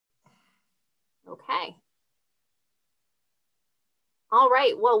Okay. All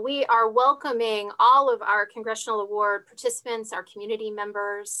right, well, we are welcoming all of our Congressional Award participants, our community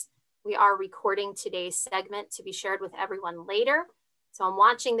members. We are recording today's segment to be shared with everyone later. So I'm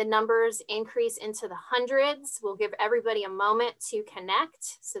watching the numbers increase into the hundreds. We'll give everybody a moment to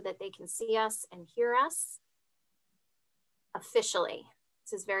connect so that they can see us and hear us officially.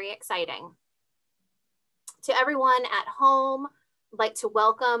 This is very exciting. To everyone at home, I'd like to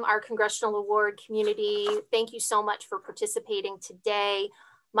welcome our Congressional Award community. Thank you so much for participating today.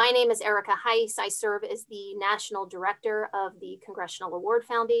 My name is Erica Heiss. I serve as the National Director of the Congressional Award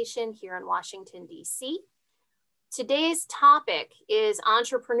Foundation here in Washington, D.C. Today's topic is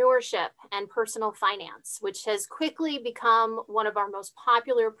entrepreneurship and personal finance, which has quickly become one of our most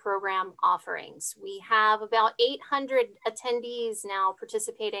popular program offerings. We have about 800 attendees now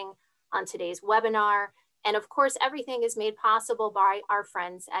participating on today's webinar. And of course, everything is made possible by our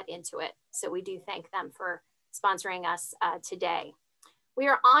friends at Intuit. So we do thank them for sponsoring us today. We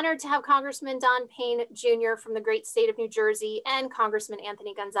are honored to have Congressman Don Payne Jr. from the great state of New Jersey and Congressman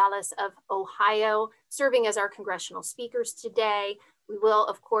Anthony Gonzalez of Ohio serving as our congressional speakers today. We will,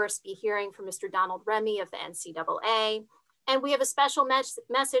 of course, be hearing from Mr. Donald Remy of the NCAA. And we have a special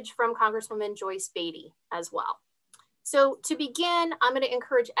message from Congresswoman Joyce Beatty as well. So to begin, I'm going to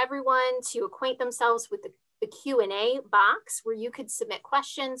encourage everyone to acquaint themselves with the Q&A box where you could submit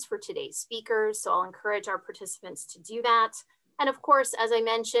questions for today's speakers. So I'll encourage our participants to do that. And of course, as I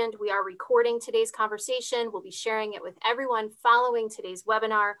mentioned, we are recording today's conversation. We'll be sharing it with everyone following today's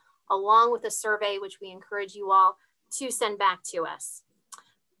webinar, along with a survey, which we encourage you all to send back to us.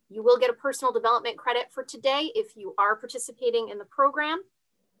 You will get a personal development credit for today if you are participating in the program.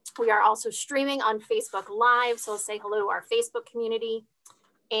 We are also streaming on Facebook Live, so I'll say hello to our Facebook community.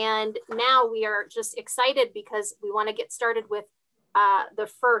 And now we are just excited because we want to get started with the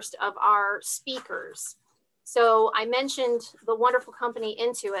first of our speakers. So I mentioned the wonderful company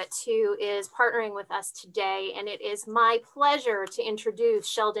Intuit, who is partnering with us today, and it is my pleasure to introduce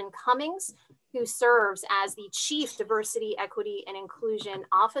Sheldon Cummings, who serves as the Chief Diversity, Equity, and Inclusion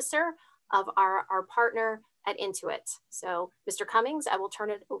Officer of our partner at Intuit. So Mr. Cummings, I will turn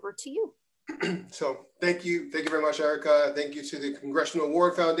it over to you. So thank you very much, Erica. Thank you to the Congressional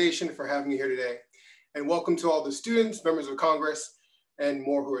Award Foundation for having me here today. And welcome to all the students, members of Congress, and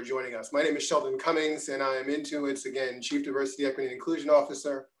more who are joining us. My name is Sheldon Cummings, and I am Intuit's, again, Chief Diversity, Equity, and Inclusion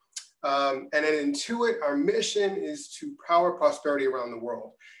Officer. And at Intuit, our mission is to power prosperity around the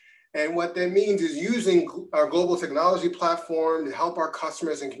world. And what that means is using our global technology platform to help our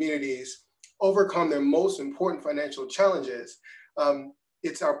customers and communities overcome their most important financial challenges.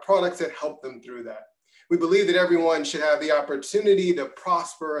 It's our products that help them through that. We believe that everyone should have the opportunity to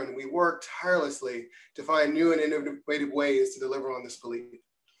prosper, and we work tirelessly to find new and innovative ways to deliver on this belief.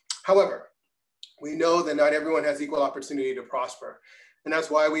 However, we know that not everyone has equal opportunity to prosper, and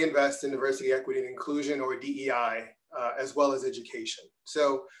that's why we invest in diversity, equity, and inclusion, or DEI, as well as education.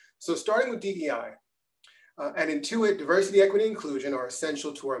 So starting with DEI, at Intuit, diversity, equity, and inclusion are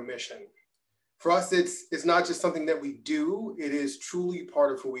essential to our mission. For us, it's not just something that we do, it is truly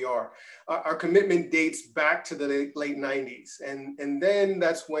part of who we are. Our commitment dates back to the late 90s. And then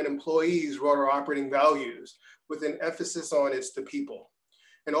that's when employees wrote our operating values with an emphasis on it's the people.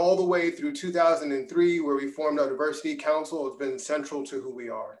 And all the way through 2003, where we formed our Diversity Council, has been central to who we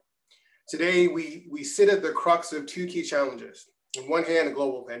are. Today, we sit at the crux of two key challenges. On one hand, a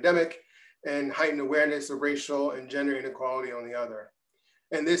global pandemic and heightened awareness of racial and gender inequality on the other.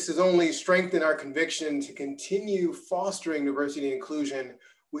 And this has only strengthened our conviction to continue fostering diversity and inclusion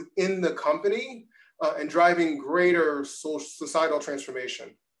within the company and driving greater societal transformation.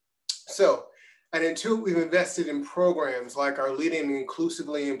 So at Intuit, we've invested in programs like our Leading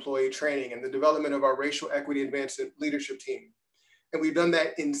Inclusively employee training and the development of our racial equity advancement leadership team. And we've done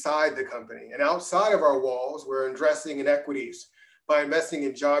that inside the company. And outside of our walls, we're addressing inequities by investing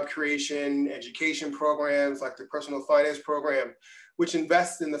in job creation, education programs like the Personal Finance Program, which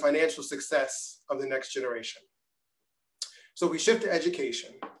invests in the financial success of the next generation. So we shift to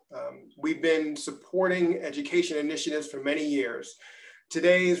education. We've been supporting education initiatives for many years.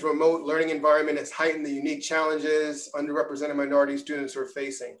 Today's remote learning environment has heightened the unique challenges underrepresented minority students are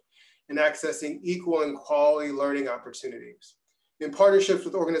facing in accessing equal and quality learning opportunities. In partnerships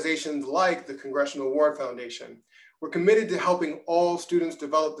with organizations like the Congressional Award Foundation, we're committed to helping all students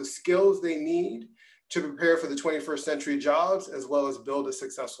develop the skills they need to prepare for the 21st century jobs, as well as build a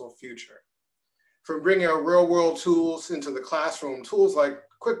successful future. From bringing our real world tools into the classroom, tools like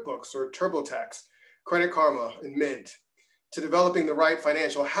QuickBooks or TurboTax, Credit Karma, and Mint, to developing the right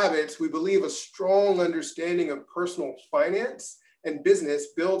financial habits, we believe a strong understanding of personal finance and business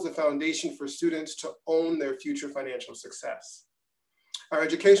builds a foundation for students to own their future financial success. Our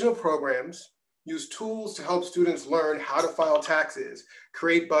educational programs use tools to help students learn how to file taxes,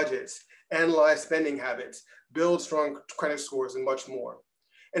 create budgets, analyze spending habits, build strong credit scores, and much more.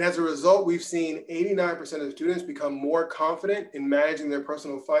 And as a result, we've seen 89% of students become more confident in managing their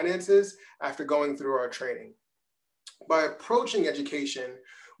personal finances after going through our training. By approaching education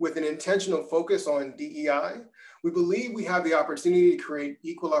with an intentional focus on DEI, we believe we have the opportunity to create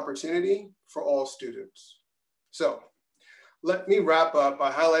equal opportunity for all students. So let me wrap up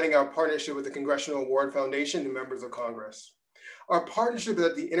by highlighting our partnership with the Congressional Award Foundation and members of Congress. Our partnership is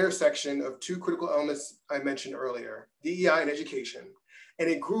at the intersection of two critical elements I mentioned earlier, DEI and education, and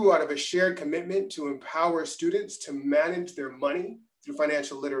it grew out of a shared commitment to empower students to manage their money through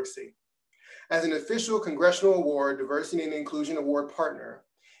financial literacy. As an official Congressional Award Diversity and Inclusion Award partner,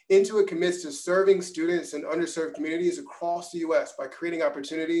 Intuit commits to serving students in underserved communities across the US by creating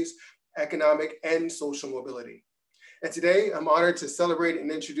opportunities, economic and social mobility. And today, I'm honored to celebrate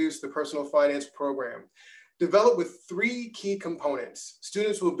and introduce the Personal Finance Program. Developed with three key components,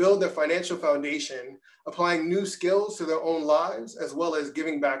 students will build their financial foundation, applying new skills to their own lives, as well as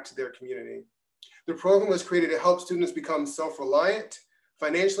giving back to their community. The program was created to help students become self-reliant,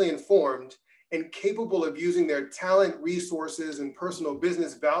 financially informed, and capable of using their talent, resources, and personal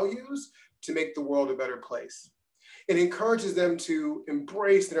business values to make the world a better place. It encourages them to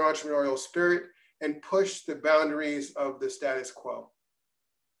embrace their entrepreneurial spirit and push the boundaries of the status quo.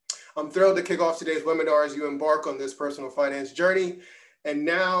 I'm thrilled to kick off today's webinar as you embark on this personal finance journey. And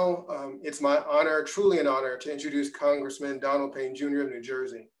now it's my honor, truly an honor, to introduce Congressman Donald Payne Jr. of New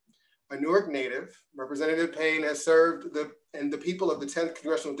Jersey. A Newark native, Representative Payne has served the people of the 10th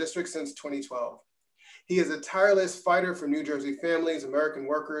Congressional District since 2012. He is a tireless fighter for New Jersey families, American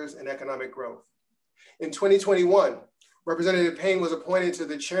workers, and economic growth. In 2021, Representative Payne was appointed to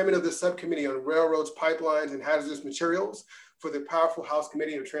the chairman of the subcommittee on railroads, pipelines, and hazardous materials for the powerful House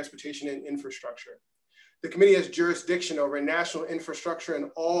Committee of Transportation and Infrastructure. The committee has jurisdiction over national infrastructure and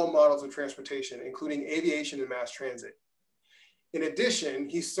all models of transportation, including aviation and mass transit. In addition,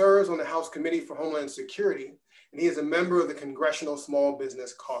 he serves on the House Committee for Homeland Security, and he is a member of the Congressional Small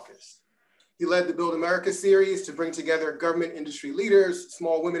Business Caucus. He led the Build America series to bring together government industry leaders,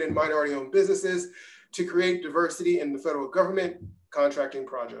 small women and minority-owned businesses to create diversity in the federal government contracting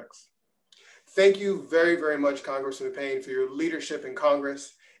projects. Thank you very, very much, Congressman Payne, for your leadership in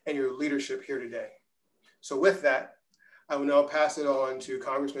Congress and your leadership here today. So with that, I will now pass it on to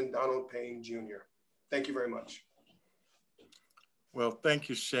Congressman Donald Payne Jr. Thank you very much. Well, thank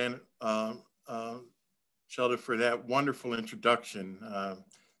you, Sheldon, for that wonderful introduction.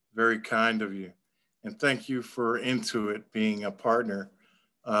 Very kind of you. And thank you for Intuit being a partner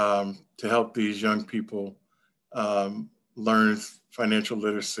to help these young people learn financial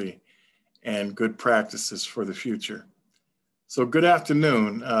literacy and good practices for the future. So good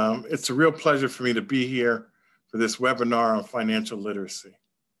afternoon. It's a real pleasure for me to be here for this webinar on financial literacy.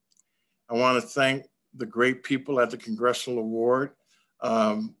 I want to thank the great people at the Congressional Award.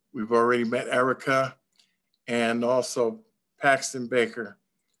 We've already met Erica and also Paxton Baker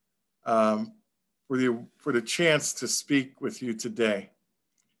for the chance to speak with you today.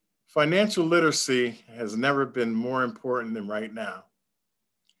 Financial literacy has never been more important than right now.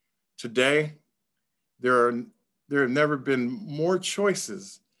 Today, there have never been more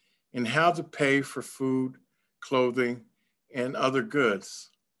choices in how to pay for food, clothing, and other goods.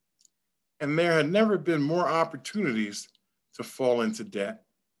 And there had never been more opportunities to fall into debt.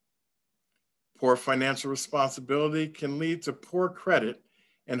 Poor financial responsibility can lead to poor credit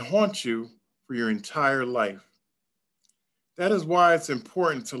and haunt you for your entire life. That is why it's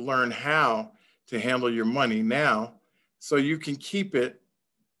important to learn how to handle your money now so you can keep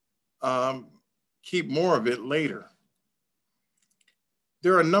more of it later.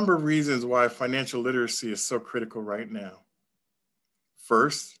 There are a number of reasons why financial literacy is so critical right now.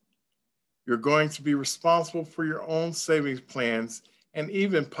 First, you're going to be responsible for your own savings plans and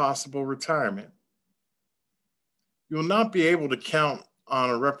even possible retirement. You will not be able to count on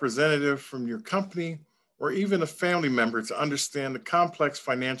a representative from your company or even a family member to understand the complex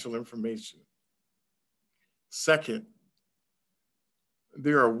financial information. Second,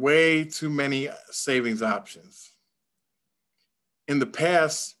 there are way too many savings options. In the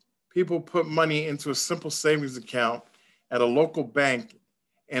past, people put money into a simple savings account at a local bank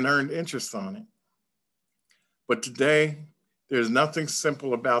and earned interest on it. But today, there's nothing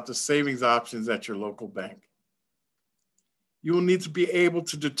simple about the savings options at your local bank. You will need to be able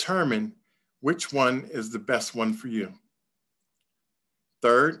to determine which one is the best one for you.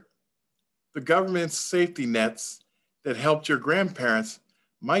 Third, the government's safety nets that helped your grandparents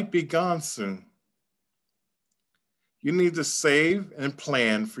might be gone soon. You need to save and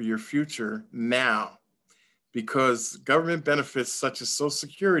plan for your future now, because government benefits such as Social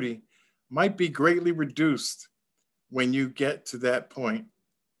Security might be greatly reduced when you get to that point.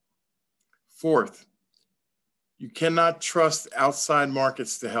 Fourth, you cannot trust outside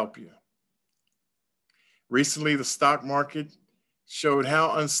markets to help you. Recently, the stock market showed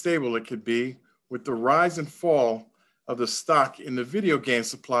how unstable it could be with the rise and fall of the stock in the video game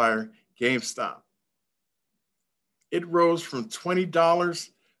supplier GameStop. It rose from $20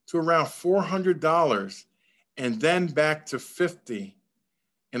 to around $400 and then back to $50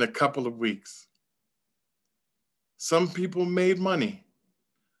 in a couple of weeks. Some people made money,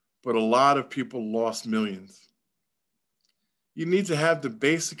 but a lot of people lost millions. You need to have the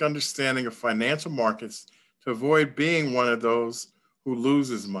basic understanding of financial markets to avoid being one of those who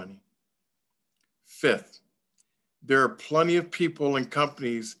loses money. Fifth, there are plenty of people and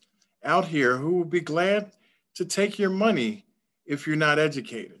companies out here who will be glad to take your money if you're not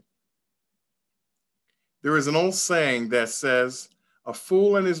educated. There is an old saying that says, "A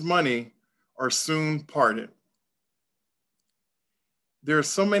fool and his money are soon parted." There are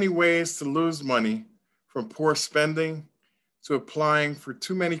so many ways to lose money, from poor spending to applying for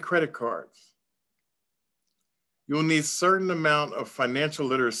too many credit cards. You'll need a certain amount of financial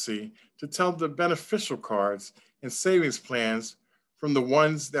literacy to tell the beneficial cards and savings plans from the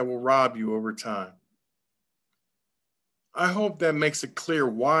ones that will rob you over time. I hope that makes it clear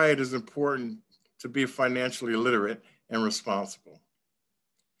why it is important to be financially literate and responsible.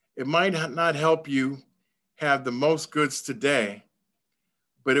 It might not help you have the most goods today,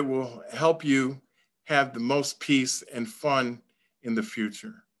 but it will help you have the most peace and fun in the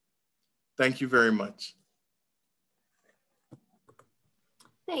future. Thank you very much.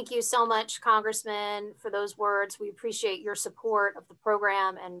 Thank you so much, Congressman, for those words. We appreciate your support of the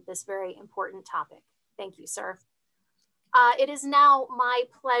program and this very important topic. Thank you, sir. It is now my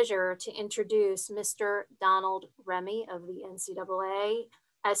pleasure to introduce Mr. Donald Remy of the NCAA.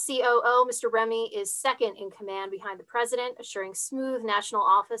 As COO, Mr. Remy is second in command behind the president, assuring smooth national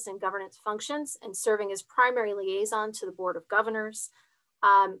office and governance functions and serving as primary liaison to the Board of Governors.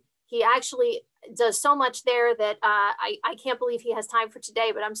 He actually does so much there that I can't believe he has time for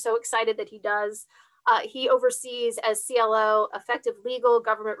today, but I'm so excited that he does. He oversees as CLO effective legal,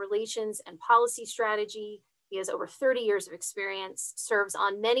 government relations, and policy strategy. He has over 30 years of experience, serves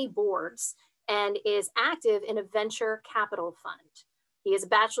on many boards, and is active in a venture capital fund. He has a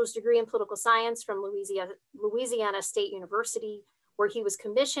bachelor's degree in political science from Louisiana State University, where he was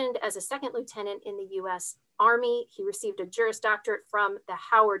commissioned as a second lieutenant in the U.S. Army. He received a Juris Doctorate from the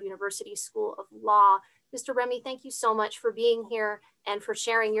Howard University School of Law. Mr. Remy, thank you so much for being here and for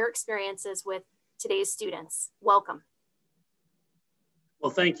sharing your experiences with today's students. Welcome.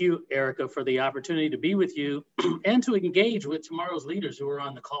 Well, thank you, Erica, for the opportunity to be with you and to engage with tomorrow's leaders who are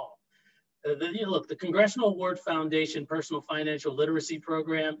on the call. Look, the Congressional Award Foundation Personal Financial Literacy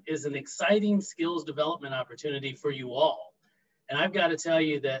Program is an exciting skills development opportunity for you all. And I've got to tell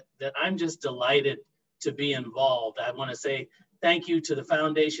you that I'm just delighted to be involved. I want to say thank you to the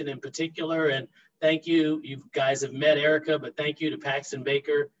foundation in particular, and thank you, you guys have met Erica, but thank you to Paxton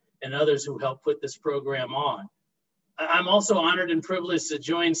Baker and others who helped put this program on. I'm also honored and privileged to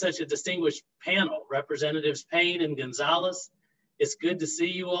join such a distinguished panel, Representatives Payne and Gonzalez. It's good to see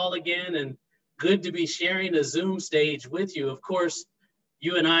you all again and good to be sharing a Zoom stage with you. Of course,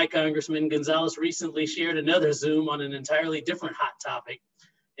 you and I, Congressman Gonzalez, recently shared another Zoom on an entirely different hot topic.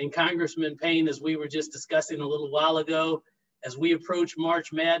 And Congressman Payne, as we were just discussing a little while ago, as we approach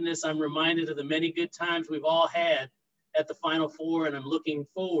March Madness, I'm reminded of the many good times we've all had at the Final Four, and I'm looking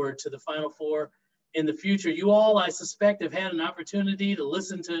forward to the Final Four in the future. You all, I suspect, have had an opportunity to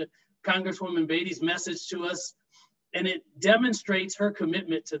listen to Congresswoman Beatty's message to us, and it demonstrates her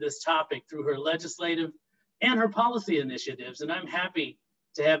commitment to this topic through her legislative and her policy initiatives. And I'm happy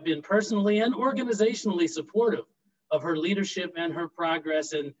to have been personally and organizationally supportive of her leadership and her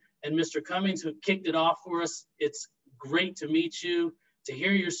progress. And Mr. Cummings, who kicked it off for us, it's great to meet you, to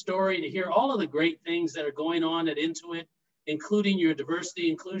hear your story, to hear all of the great things that are going on at Intuit, including your diversity,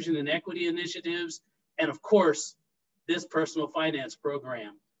 inclusion, and equity initiatives, and of course, this personal finance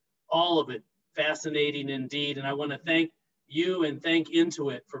program. All of it fascinating indeed. And I want to thank you and thank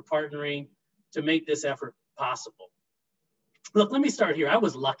Intuit for partnering to make this effort possible. Look, let me start here. I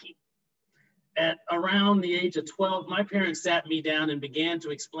was lucky. At around the age of 12, my parents sat me down and began to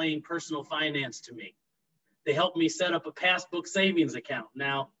explain personal finance to me. They helped me set up a passbook savings account.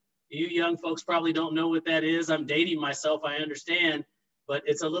 Now, you young folks probably don't know what that is. I'm dating myself, I understand, but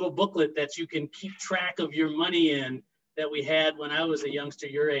it's a little booklet that you can keep track of your money in that we had when I was a youngster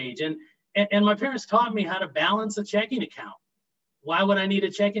your age. And my parents taught me how to balance a checking account. Why would I need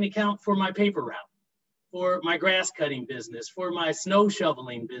a checking account? For my paper route, for my grass cutting business, for my snow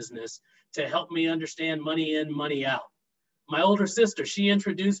shoveling business, to help me understand money in, money out. My older sister, she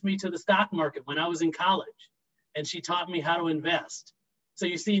introduced me to the stock market when I was in college, and she taught me how to invest. So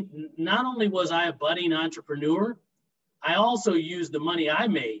you see, not only was I a budding entrepreneur, I also used the money I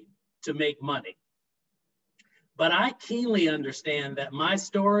made to make money. But I keenly understand that my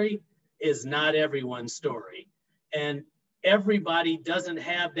story is not everyone's story. And everybody doesn't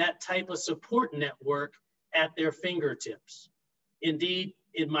have that type of support network at their fingertips. Indeed,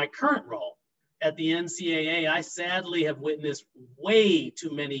 in my current role at the NCAA, I sadly have witnessed way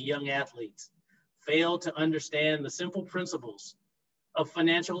too many young athletes fail to understand the simple principles of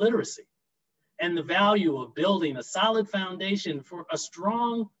financial literacy and the value of building a solid foundation for a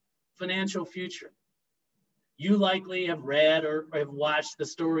strong financial future. You likely have read or have watched the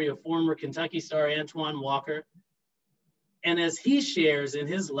story of former Kentucky star Antoine Walker. And as he shares in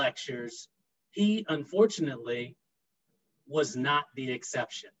his lectures, he unfortunately was not the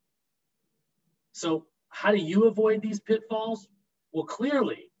exception. So how do you avoid these pitfalls? Well,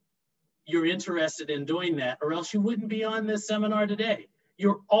 clearly you're interested in doing that, or else you wouldn't be on this seminar today.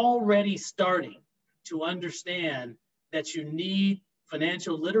 You're already starting to understand that you need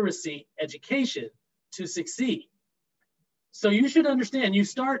financial literacy education to succeed. So you should understand, you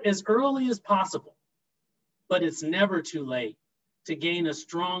start as early as possible, but it's never too late to gain a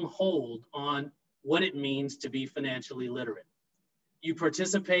strong hold on what it means to be financially literate. You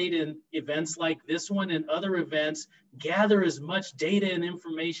participate in events like this one and other events, gather as much data and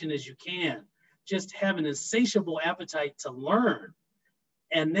information as you can. Just have an insatiable appetite to learn,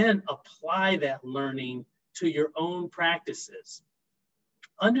 and then apply that learning to your own practices.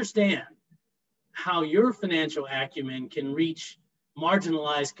 Understand how your financial acumen can reach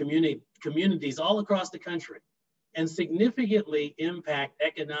marginalized communities all across the country and significantly impact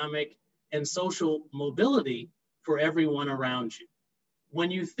economic and social mobility for everyone around you. When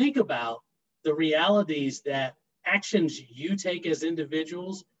you think about the realities that actions you take as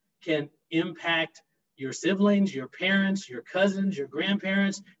individuals can impact your siblings, your parents, your cousins, your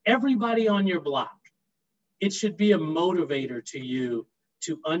grandparents, everybody on your block, it should be a motivator to you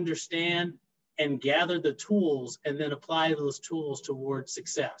to understand and gather the tools and then apply those tools towards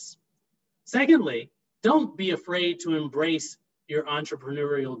success. Secondly, don't be afraid to embrace your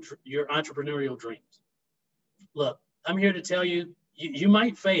entrepreneurial dreams. Look, I'm here to tell you, you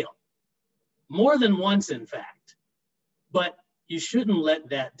might fail, more than once in fact, but you shouldn't let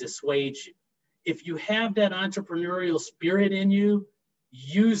that dissuade you. If you have that entrepreneurial spirit in you,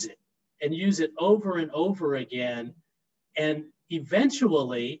 use it, and use it over and over again. And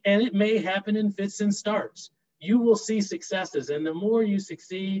eventually, and it may happen in fits and starts, you will see successes. And the more you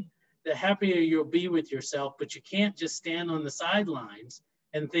succeed, the happier you'll be with yourself. But you can't just stand on the sidelines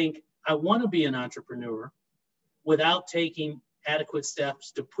and think, I want to be an entrepreneur, without taking adequate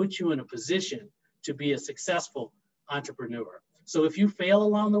steps to put you in a position to be a successful entrepreneur. So if you fail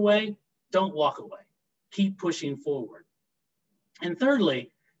along the way, don't walk away. Keep pushing forward. And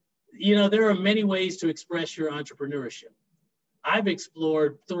thirdly, there are many ways to express your entrepreneurship. I've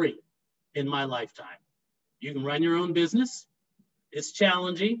explored 3 in my lifetime. You can run your own business. It's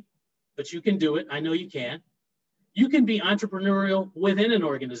challenging, but you can do it. I know you can. You can be entrepreneurial within an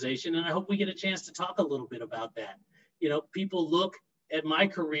organization, and I hope we get a chance to talk a little bit about that. People look at my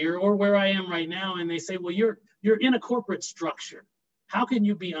career or where I am right now, and they say, well, you're in a corporate structure. How can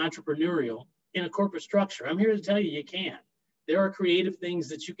you be entrepreneurial in a corporate structure? I'm here to tell you, you can. There are creative things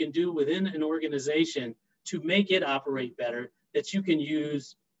that you can do within an organization to make it operate better that you can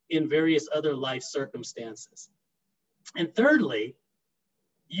use in various other life circumstances. And thirdly,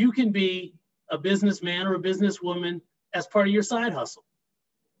 you can be a businessman or a businesswoman as part of your side hustle.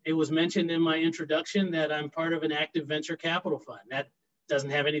 It was mentioned in my introduction that I'm part of an active venture capital fund. That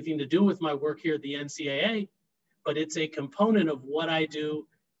doesn't have anything to do with my work here at the NCAA, but it's a component of what I do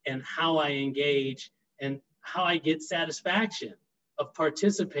and how I engage and how I get satisfaction of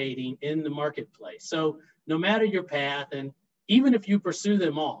participating in the marketplace. So no matter your path, and even if you pursue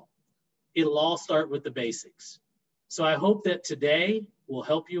them all, it'll all start with the basics. So I hope that today will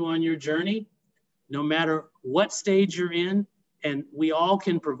help you on your journey, no matter what stage you're in, and we all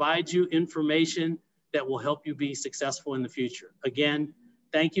can provide you information that will help you be successful in the future. Again,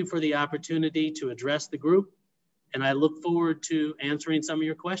 thank you for the opportunity to address the group, and I look forward to answering some of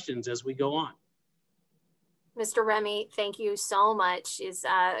your questions as we go on. Mr. Remy, thank you so much.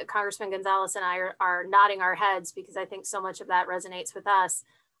 Congressman Gonzalez and I are nodding our heads because I think so much of that resonates with us.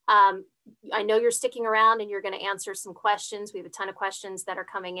 I know you're sticking around and you're going to answer some questions. We have a ton of questions that are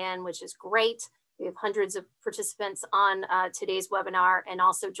coming in, which is great. We have hundreds of participants on today's webinar and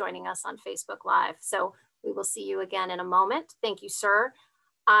also joining us on Facebook Live. So we will see you again in a moment. Thank you, sir.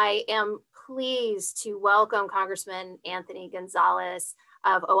 I am pleased to welcome Congressman Anthony Gonzalez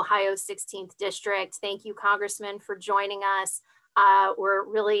of Ohio's 16th District. Thank you, Congressman, for joining us. We're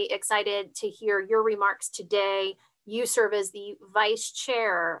really excited to hear your remarks today. You serve as the Vice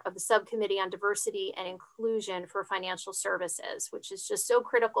Chair of the Subcommittee on Diversity and Inclusion for Financial Services, which is just so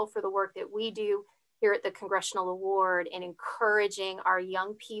critical for the work that we do here at the Congressional Award in encouraging our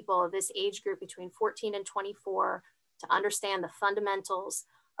young people of this age group between 14 and 24 to understand the fundamentals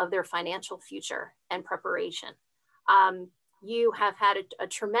of their financial future and preparation. You have had a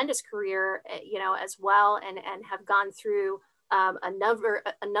tremendous career, as well, and have gone through a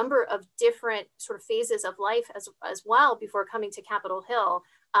number of different sort of phases of life as well before coming to Capitol Hill.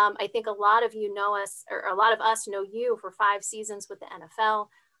 I think a lot of you know us, or a lot of us know you for 5 seasons with the NFL.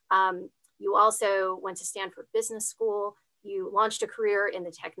 You also went to Stanford Business School. You launched a career in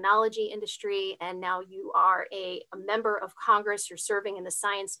the technology industry, and now you are a member of Congress. You're serving in the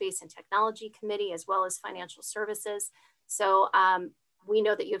Science, Space, and Technology Committee, as well as Financial Services. So we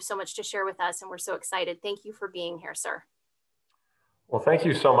know that you have so much to share with us, and we're so excited. Thank you for being here, sir. Well, thank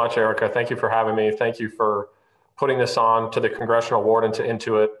you so much, Erica. Thank you for having me. Thank you for putting this on to the Congressional Award and to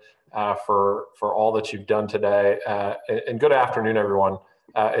Intuit for all that you've done today. And good afternoon, everyone.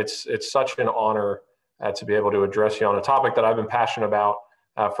 It's such an honor to be able to address you on a topic that I've been passionate about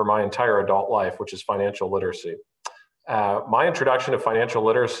for my entire adult life, which is financial literacy. My introduction to financial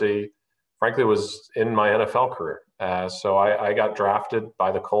literacy, frankly, was in my NFL career. So I got drafted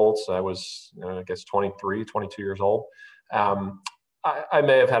by the Colts. I was, I guess, 23, 22 years old. I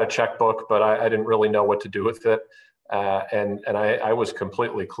may have had a checkbook, but I didn't really know what to do with it. And I was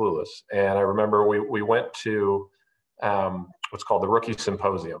completely clueless. And I remember we went to what's called the Rookie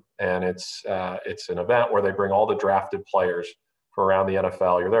Symposium. And it's an event where they bring all the drafted players from around the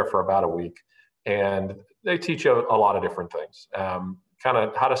NFL. You're there for about a week. And they teach you a lot of different things, kind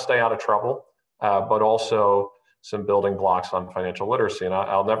of how to stay out of trouble, but also some building blocks on financial literacy. And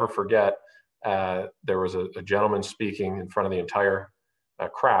I'll never forget, there was a gentleman speaking in front of the entire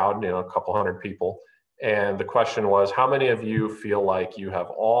crowd, a couple hundred people. And the question was, how many of you feel like you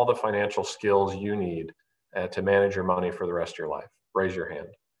have all the financial skills you need to manage your money for the rest of your life? Raise your hand.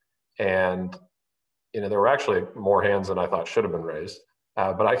 And, there were actually more hands than I thought should have been raised.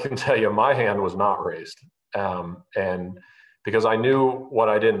 But I can tell you my hand was not raised. And because I knew what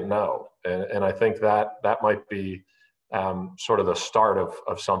I didn't know. And I think that might be sort of the start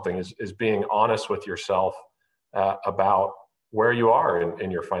of something is being honest with yourself about where you are in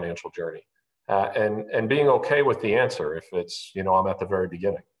your financial journey, and being okay with the answer if it's I'm at the very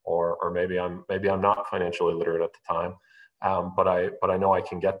beginning, or maybe I'm not financially literate at the time, but I know I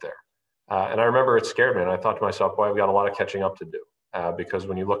can get there. And I remember it scared me, and I thought to myself, boy, I've got a lot of catching up to do, because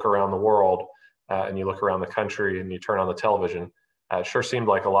when you look around the world and you look around the country and you turn on the television, it sure seemed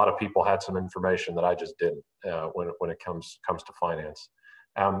like a lot of people had some information that I just didn't when it comes to finance.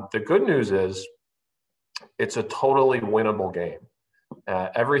 The good news is it's a totally winnable game.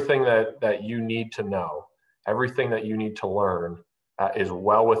 Everything that you need to know, everything that you need to learn is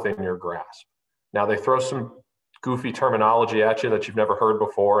well within your grasp. Now, they throw some goofy terminology at you that you've never heard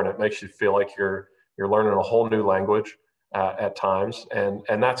before, and it makes you feel like you're learning a whole new language at times, and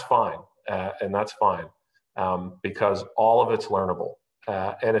that's fine. Because all of it's learnable.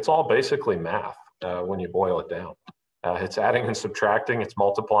 And it's all basically math when you boil it down. It's adding and subtracting, it's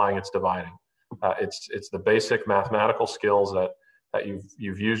multiplying, it's dividing. It's the basic mathematical skills that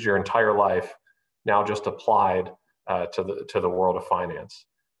you've used your entire life, now just applied to the world of finance.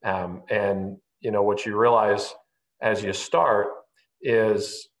 And what you realize as you start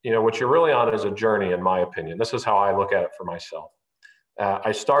is, what you're really on is a journey, in my opinion. This is how I look at it for myself.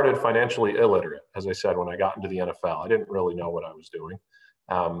 I started financially illiterate, as I said, when I got into the NFL. I didn't really know what I was doing,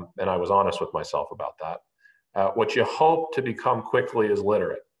 and I was honest with myself about that. What you hope to become quickly is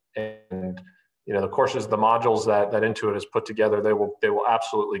literate, and the courses, the modules that Intuit has put together, they will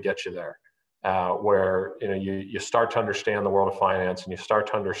absolutely get you there, where you start to understand the world of finance, and you start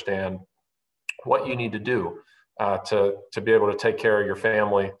to understand what you need to do to be able to take care of your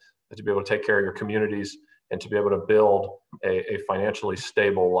family, to be able to take care of your communities, and to be able to build a financially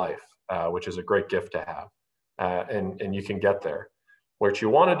stable life, which is a great gift to have. And you can get there. What you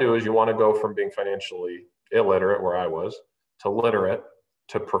want to do is you want to go from being financially illiterate, where I was, to literate,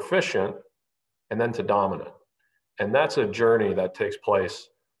 to proficient, and then to dominant. And that's a journey that takes place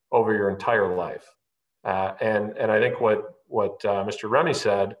over your entire life. And I think what Mr. Remy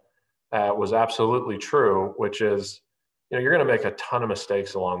said was absolutely true, which is, you're going to make a ton of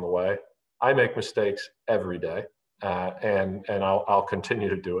mistakes along the way. I make mistakes every day, and I'll continue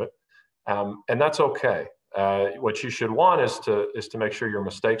to do it, and that's okay. What you should want is to make sure your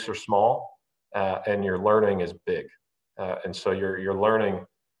mistakes are small, and your learning is big, and so you're learning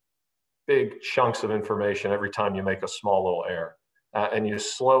big chunks of information every time you make a small little error, and you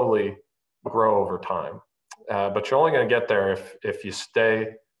slowly grow over time. But you're only going to get there if you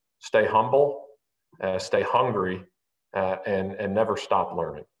stay humble, stay hungry, and never stop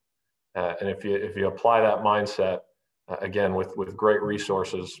learning. And if you apply that mindset, again, with great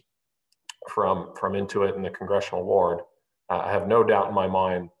resources from Intuit and the Congressional Award, I have no doubt in my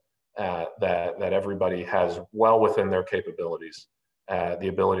mind that everybody has well within their capabilities the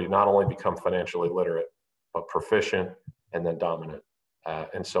ability to not only become financially literate, but proficient and then dominant.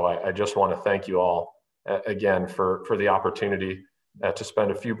 And so I just want to thank you all again for the opportunity to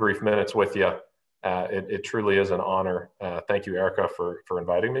spend a few brief minutes with you. It truly is an honor. Thank you, Erica, for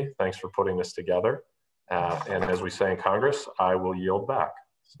inviting me. Thanks for putting this together. And as we say in Congress, I will yield back.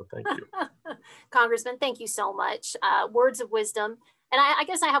 So thank you. Congressman, thank you so much. Words of wisdom. And I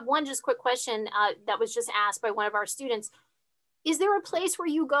guess I have one just quick question that was just asked by one of our students. Is there a place where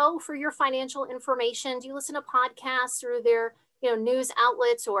you go for your financial information? Do you listen to podcasts or their news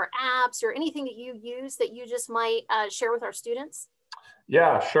outlets or apps or anything that you use that you just might share with our students?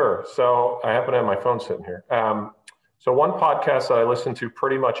 Yeah, sure. So I happen to have my phone sitting here. So one podcast that I listen to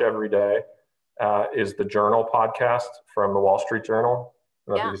pretty much every day is the Journal podcast from the Wall Street Journal.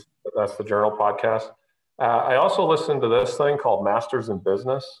 Yeah. That's the Journal podcast. I also listen to this thing called Masters in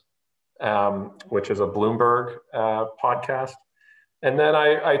Business, which is a Bloomberg podcast. And then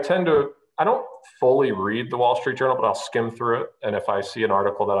I don't fully read the Wall Street Journal, but I'll skim through it. And if I see an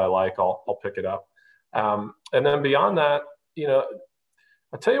article that I like, I'll pick it up. And then beyond that,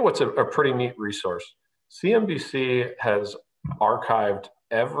 I'll tell you what's a pretty neat resource. CNBC has archived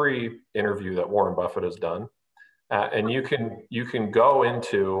every interview that Warren Buffett has done. And you can go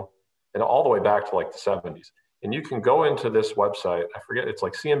into, and all the way back to like the 70s. And you can go into this website, I forget, it's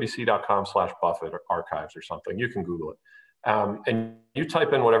like cnbc.com/Buffett archives or something. You can Google it. And you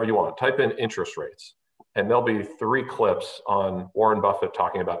type in whatever you want. Type in interest rates, and there'll be 3 clips on Warren Buffett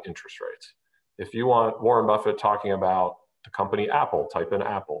talking about interest rates. If you want Warren Buffett talking about the company Apple, type in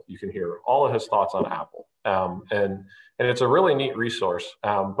Apple. You can hear all of his thoughts on Apple. And it's a really neat resource.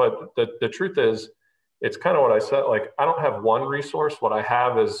 But the truth is, it's kind of what I said, like, I don't have one resource. What I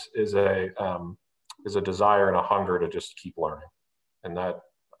have is a desire and a hunger to just keep learning. And that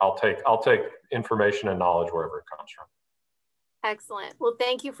I'll take information and knowledge wherever it comes from. Excellent. Well,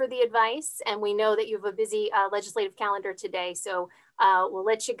 thank you for the advice. And we know that you have a busy legislative calendar today, so we'll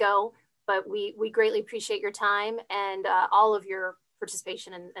let you go. But we greatly appreciate your time and all of your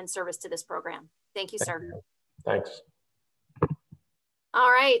participation and service to this program. Thank you, sir. Thank you. Thanks. All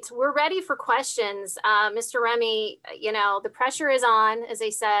right, we're ready for questions. Mr. Remy, the pressure is on, as I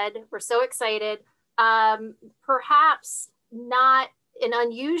said. We're so excited. Perhaps not an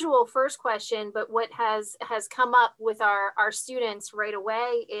unusual first question, but what has come up with our students right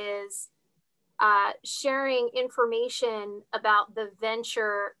away is sharing information about the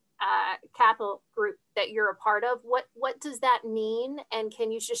venture capital group that you're a part of. What does that mean? And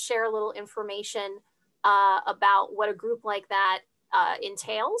can you just share a little information about what a group like that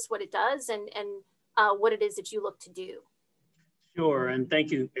entails, what it does, and what it is that you look to do? Sure, and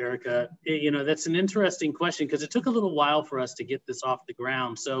thank you, Erica. That's an interesting question because it took a little while for us to get this off the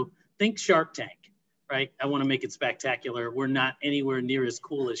ground. So think Shark Tank, right? I want to make it spectacular. We're not anywhere near as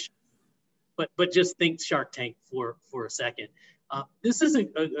cool as, but just think Shark Tank for a second. This is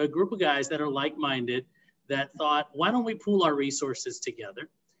a group of guys that are like-minded that thought, why don't we pool our resources together?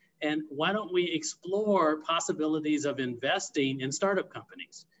 And why don't we explore possibilities of investing in startup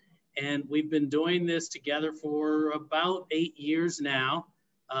companies? And we've been doing this together for about 8 years now.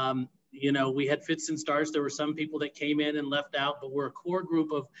 We had fits and starts. There were some people that came in and left out, but we're a core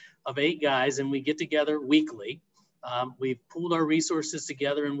group of 8 guys, and we get together weekly. We've pooled our resources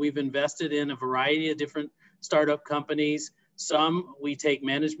together, and we've invested in a variety of different startup companies. Some we take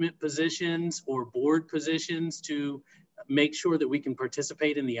management positions or board positions to make sure that we can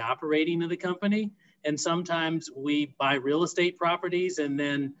participate in the operating of the company. And sometimes we buy real estate properties, and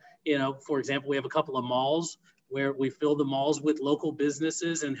then, for example, we have a couple of malls where we fill the malls with local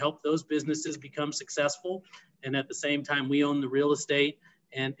businesses and help those businesses become successful. And at the same time, we own the real estate,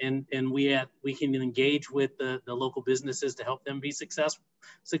 and we can engage with the local businesses to help them be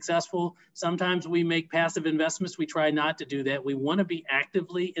successful. Sometimes we make passive investments. We try not to do that. We want to be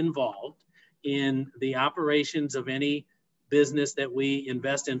actively involved in the operations of any business that we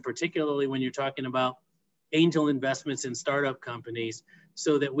invest in, particularly when you're talking about angel investments in startup companies,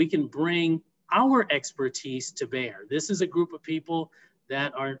 so that we can bring our expertise to bear. This is a group of people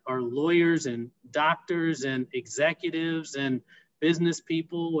that are lawyers and doctors and executives and business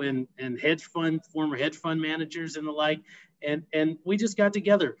people and former hedge fund managers and the like. And we just got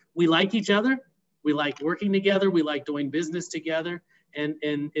together. We like each other. We like working together. We like doing business together. And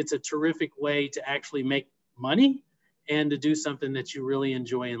it's a terrific way to actually make money and to do something that you really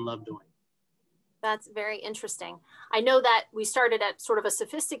enjoy and love doing. That's very interesting. I know that we started at sort of a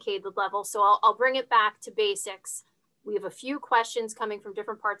sophisticated level, so I'll bring it back to basics. We have a few questions coming from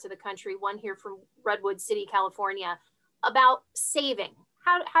different parts of the country, one here from Redwood City, California, about saving.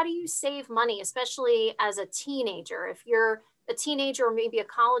 How do you save money, especially as a teenager? If you're a teenager or maybe a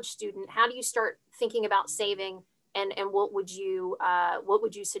college student, how do you start thinking about saving, and what would you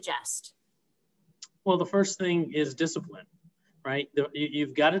suggest? Well, the first thing is discipline, right?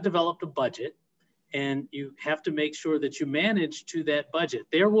 You've got to develop a budget, and you have to make sure that you manage to that budget.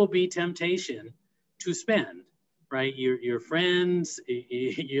 There will be temptation to spend, right? Your friends,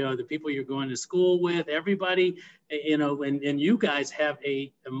 the people you're going to school with, everybody, and you guys have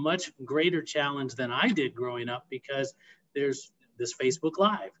a much greater challenge than I did growing up, because there's this Facebook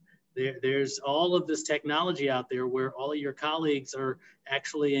Live. There's all of this technology out there where all of your colleagues are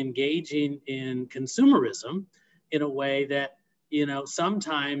actually engaging in consumerism in a way that,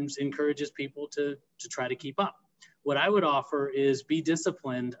 sometimes encourages people to try to keep up. What I would offer is be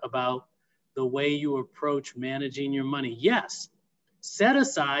disciplined about the way you approach managing your money. Yes, set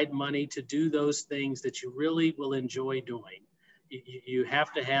aside money to do those things that you really will enjoy doing. You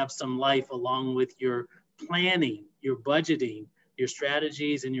have to have some life along with your planning, your budgeting, your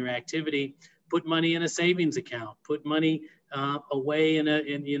strategies, and your activity. Put money in a savings account. Put money away in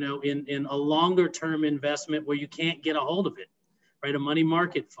a longer term investment where you can't get a hold of it, right? A money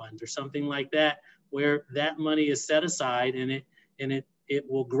market fund or something like that, where that money is set aside and it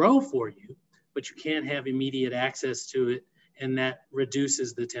will grow for you, but you can't have immediate access to it, and that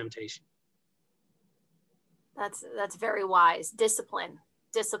reduces the temptation. That's very wise. Discipline.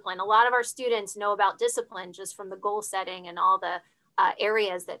 A lot of our students know about discipline just from the goal setting and all the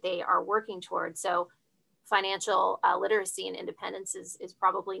areas that they are working towards. So financial literacy and independence is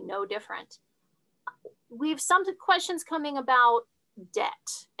probably no different. We have some questions coming about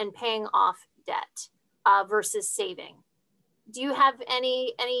debt and paying off debt versus saving. Do you have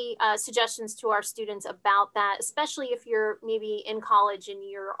any suggestions to our students about that, especially if you're maybe in college and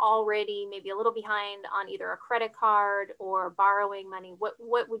you're already maybe a little behind on either a credit card or borrowing money?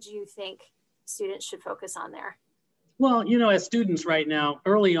 What would you think students should focus on there? Well, as students right now,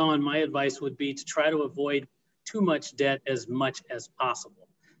 early on, my advice would be to try to avoid too much debt as much as possible.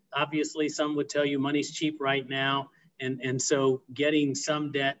 Obviously, some would tell you money's cheap right now, and so getting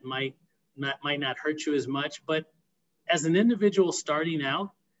some debt might not hurt you as much. But as an individual starting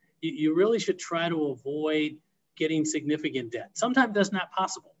out, you really should try to avoid getting significant debt. Sometimes that's not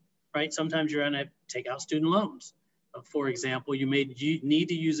possible, right? Sometimes you're going to take out student loans. For example, you need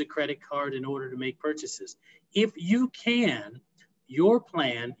to use a credit card in order to make purchases. If you can, your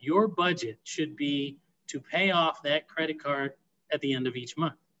plan, your budget should be to pay off that credit card at the end of each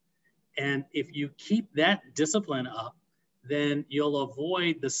month. And if you keep that discipline up, then you'll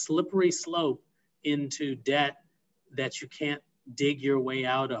avoid the slippery slope into debt that you can't dig your way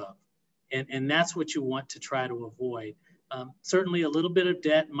out of. And that's what you want to try to avoid. Certainly a little bit of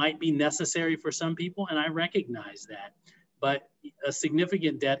debt might be necessary for some people, and I recognize that, but a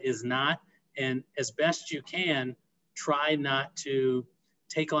significant debt is not. And as best you can, try not to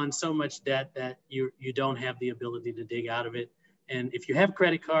take on so much debt that you don't have the ability to dig out of it. And if you have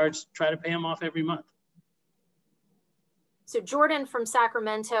credit cards, try to pay them off every month. So Jordan from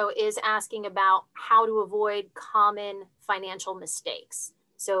Sacramento is asking about how to avoid common financial mistakes.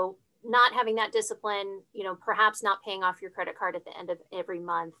 So not having that discipline, perhaps not paying off your credit card at the end of every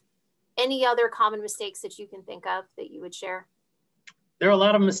month. Any other common mistakes that you can think of that you would share? There are a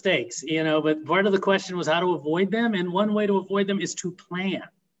lot of mistakes, but part of the question was how to avoid them. And one way to avoid them is to plan,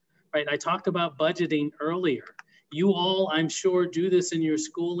 right? I talked about budgeting earlier. You all, I'm sure, do this in your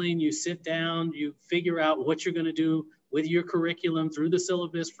schooling. You sit down, you figure out what you're going to do with your curriculum through the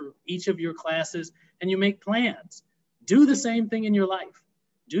syllabus for each of your classes, and you make plans. Do the same thing in your life.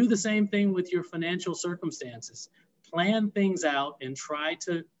 Do the same thing with your financial circumstances. Plan things out and try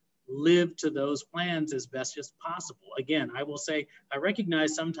to live to those plans as best as possible. Again, I will say, I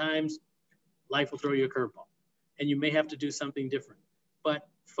recognize sometimes life will throw you a curveball and you may have to do something different, but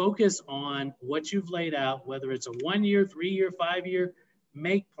focus on what you've laid out, whether it's a 1 year, 3 year, 5 year,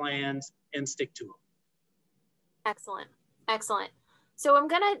 make plans and stick to them. Excellent. Excellent. So I'm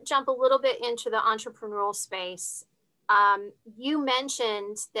going to jump a little bit into the entrepreneurial space. You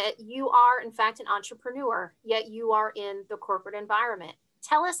mentioned that you are, in fact, an entrepreneur, yet you are in the corporate environment.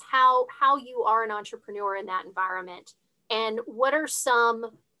 Tell us how you are an entrepreneur in that environment, and what are some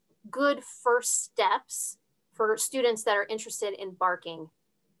good first steps for students that are interested in embarking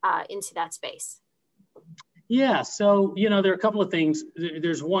into that space? Yeah, so, there are a couple of things.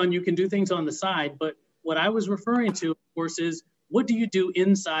 There's one, you can do things on the side, but what I was referring to, of course, is what do you do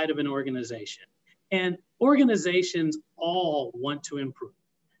inside of an organization? And organizations all want to improve.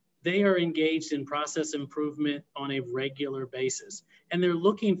 They are engaged in process improvement on a regular basis. And they're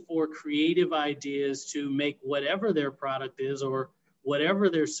looking for creative ideas to make whatever their product is or whatever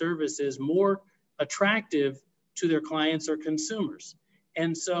their service is more attractive to their clients or consumers.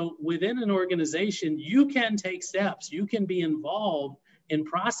 And so within an organization, you can take steps. You can be involved in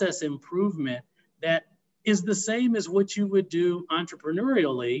process improvement that is the same as what you would do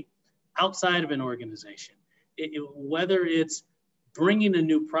entrepreneurially outside of an organization. Whether it's bringing a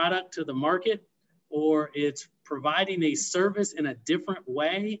new product to the market, or it's providing a service in a different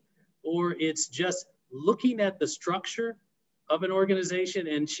way, or it's just looking at the structure of an organization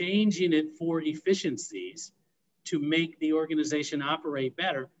and changing it for efficiencies to make the organization operate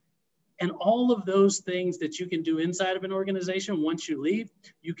better. And all of those things that you can do inside of an organization, once you leave,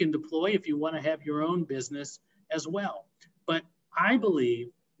 you can deploy if you want to have your own business as well. But I believe,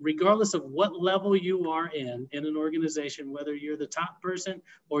 regardless of what level you are in an organization, whether you're the top person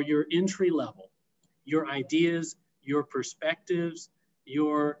or you're entry level, your ideas, your perspectives,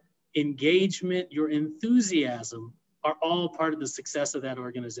 your engagement, your enthusiasm are all part of the success of that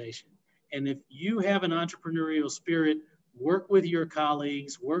organization. And if you have an entrepreneurial spirit, work with your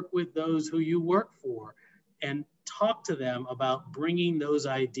colleagues, work with those who you work for, and talk to them about bringing those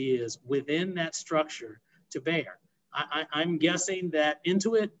ideas within that structure to bear. I'm guessing that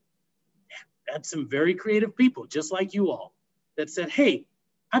Intuit had some very creative people, just like you all, that said, hey,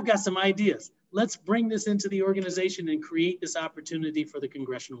 I've got some ideas. Let's bring this into the organization and create this opportunity for the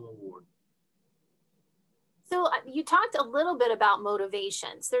Congressional Award. So you talked a little bit about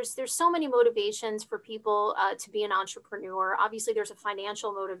motivations. There's so many motivations for people to be an entrepreneur. Obviously, there's a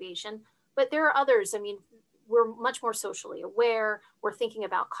financial motivation, but there are others. I mean, we're much more socially aware. We're thinking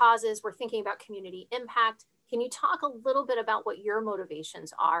about causes. We're thinking about community impact. Can you talk a little bit about what your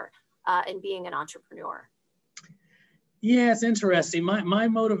motivations are in being an entrepreneur? Yeah, it's interesting. My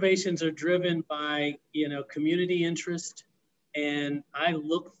motivations are driven by, community interest, and I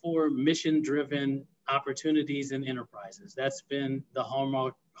look for mission-driven opportunities and enterprises. That's been the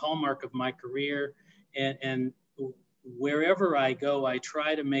hallmark of my career. And wherever I go, I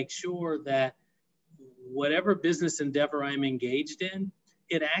try to make sure that whatever business endeavor I'm engaged in,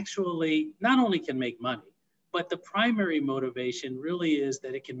 it actually not only can make money, but the primary motivation really is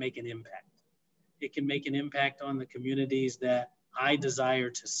that it can make an impact. It can make an impact on the communities that I desire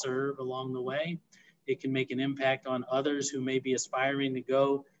to serve along the way. It can make an impact on others who may be aspiring to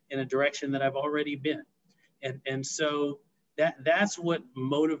go in a direction that I've already been. And so that's what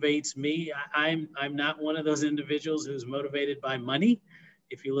motivates me. I'm not one of those individuals who's motivated by money.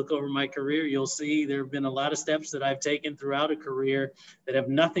 If you look over my career, you'll see there have been a lot of steps that I've taken throughout a career that have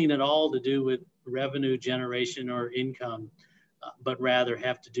nothing at all to do with revenue generation or income, but rather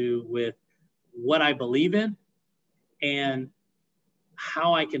have to do with what I believe in and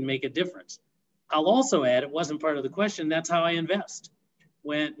how I can make a difference. I'll also add, it wasn't part of the question, that's how I invest.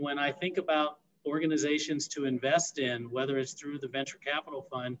 When I think about organizations to invest in, whether it's through the venture capital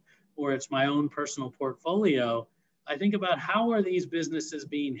fund or it's my own personal portfolio, I think about how are these businesses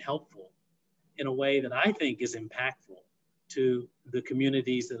being helpful in a way that I think is impactful to the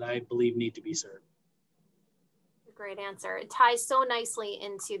communities that I believe need to be served. Great answer. It ties so nicely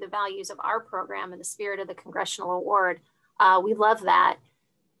into the values of our program and the spirit of the Congressional Award. We love that.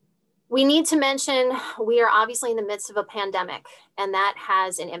 We need to mention we are obviously in the midst of a pandemic, and that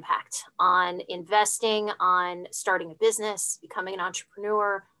has an impact on investing, on starting a business, becoming an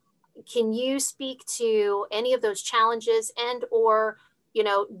entrepreneur. Can you speak to any of those challenges and or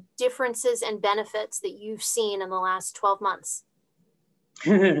differences and benefits that you've seen in the last 12 months?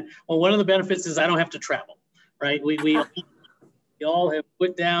 Well, one of the benefits is I don't have to travel, right? We all have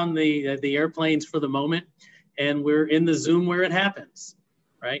put down the airplanes for the moment, and we're in the Zoom where it happens.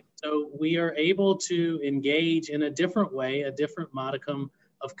 Right? So we are able to engage in a different way, a different modicum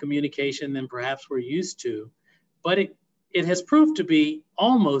of communication than perhaps we're used to, but it has proved to be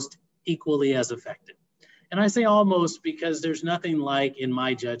almost equally as effective. And I say almost because there's nothing like, in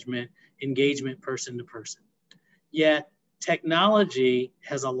my judgment, engagement person to person. Yet technology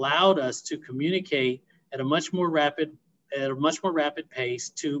has allowed us to communicate at a much more rapid at a much more rapid pace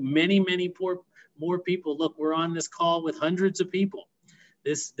to many, many more people. Look, we're on this call with hundreds of people.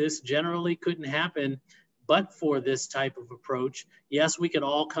 This generally couldn't happen but for this type of approach. Yes, we could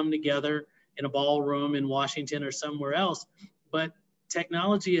all come together in a ballroom in Washington or somewhere else, but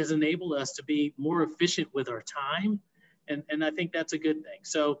technology has enabled us to be more efficient with our time. And I think that's a good thing.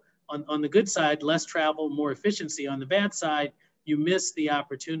 So on the good side, less travel, more efficiency. On the bad side, you miss the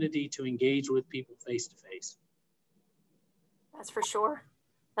opportunity to engage with people face to face. That's for sure.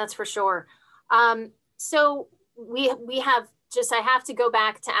 That's for sure. So we have just, I have to go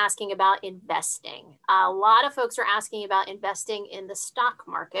back to asking about investing. A lot of folks are asking about investing in the stock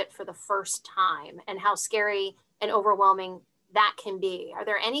market for the first time and how scary and overwhelming that can be. Are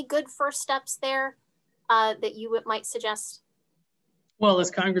there any good first steps there that you might suggest? Well,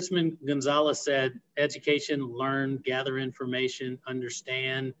 as Congressman Gonzalez said, education, learn, gather information,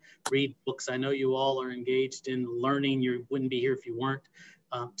 understand, read books. I know you all are engaged in learning. You wouldn't be here if you weren't,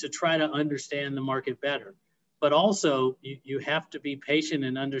 to try to understand the market better. But also, you have to be patient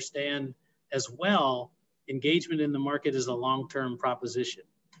and understand as well, engagement in the market is a long-term proposition.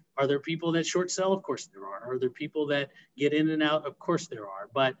 Are there people that short sell? Of course there are. Are there people that get in and out? Of course there are.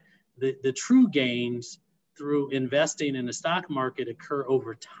 But the true gains through investing in the stock market occur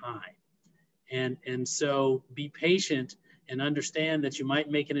over time. And so be patient and understand that you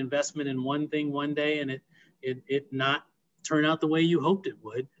might make an investment in one thing one day and it not turn out the way you hoped it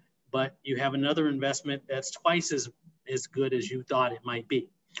would, but you have another investment that's twice as good as you thought it might be.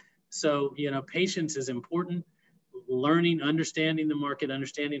 So, patience is important. Learning, understanding the market,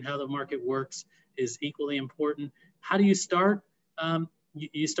 understanding how the market works is equally important. How do you start?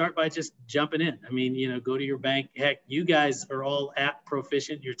 You start by just jumping in. I mean, go to your bank. Heck, you guys are all app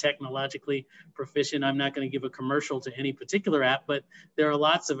proficient. You're technologically proficient. I'm not going to give a commercial to any particular app, but there are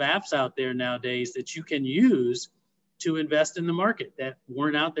lots of apps out there nowadays that you can use to invest in the market that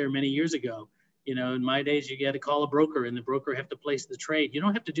weren't out there many years ago. In my days, you had to call a broker and the broker have to place the trade. You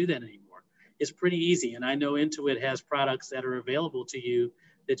don't have to do that anymore. It's pretty easy. And I know Intuit has products that are available to you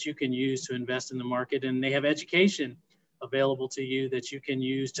that you can use to invest in the market. And they have education available to you that you can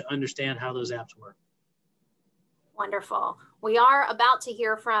use to understand how those apps work. Wonderful. We are about to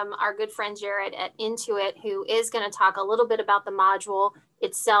hear from our good friend Jared at Intuit, who is going to talk a little bit about the module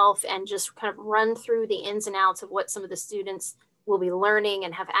itself and just kind of run through the ins and outs of what some of the students will be learning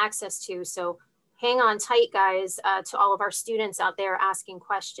and have access to. So hang on tight, guys, to all of our students out there asking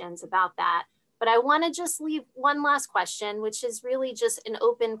questions about that. But I want to just leave one last question, which is really just an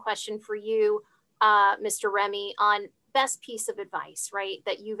open question for you, Mr. Remy, on best piece of advice, right,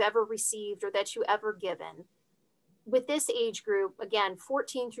 that you've ever received or that you ever given. With this age group, again,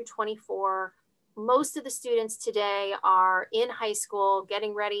 14 through 24, most of the students today are in high school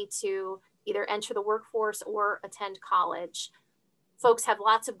getting ready to either enter the workforce or attend college. Folks have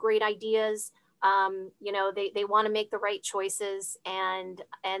lots of great ideas. They want to make the right choices and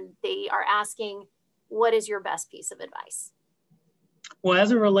they are asking, what is your best piece of advice? Well,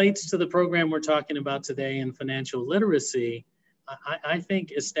 as it relates to the program we're talking about today in financial literacy, I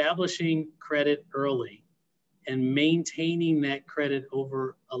think establishing credit early and maintaining that credit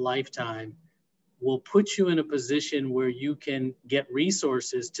over a lifetime will put you in a position where you can get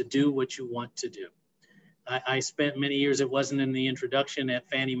resources to do what you want to do. I spent many years, it wasn't in the introduction, at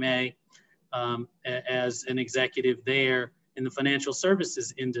Fannie Mae as an executive there in the financial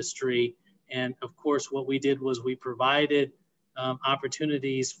services industry. And of course, what we did was we provided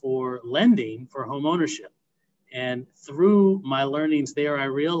opportunities for lending for home ownership. And through my learnings there, I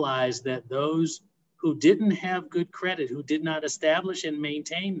realized that those who didn't have good credit, who did not establish and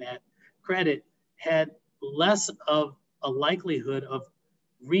maintain that credit, had less of a likelihood of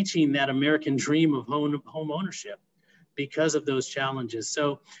reaching that American dream of home ownership because of those challenges.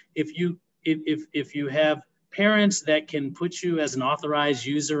 So if you have parents that can put you as an authorized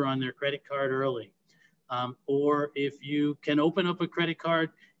user on their credit card early, or if you can open up a credit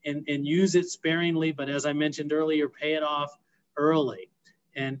card and use it sparingly, but as I mentioned earlier, pay it off early,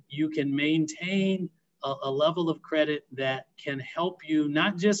 and you can maintain a level of credit that can help you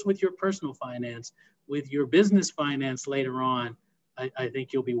not just with your personal finance, with your business finance later on, I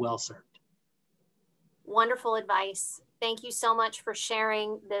think you'll be well served. Wonderful advice. Thank you so much for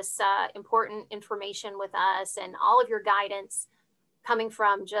sharing this important information with us and all of your guidance coming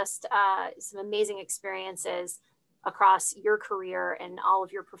from just some amazing experiences across your career and all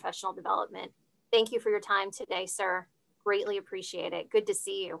of your professional development. Thank you for your time today, sir. Greatly appreciate it. Good to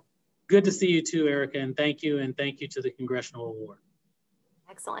see you. Good to see you too, Erica, and thank you to the Congressional Award.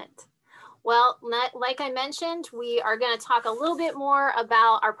 Excellent. Well, like I mentioned, we are going to talk a little bit more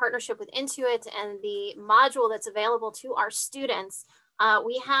about our partnership with Intuit and the module that's available to our students.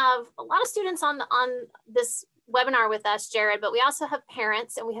 We have a lot of students on this webinar with us, Jared, but we also have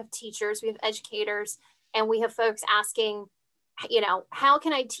parents and we have teachers, we have educators, and we have folks asking, you know, how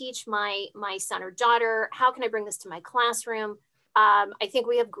can I teach my son or daughter? How can I bring this to my classroom? I think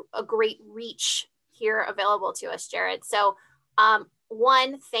we have a great reach here available to us, Jared. So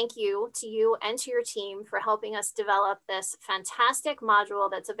one, thank you to you and to your team for helping us develop this fantastic module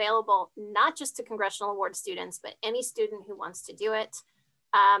that's available not just to Congressional Award students, but any student who wants to do it.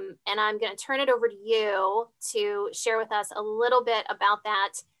 And I'm going to turn it over to you to share with us a little bit about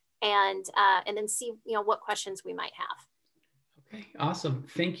that and then see, you know, what questions we might have. Okay, awesome.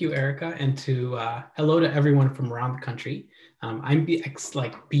 Thank you, Erica. And to hello to everyone from around the country. I'm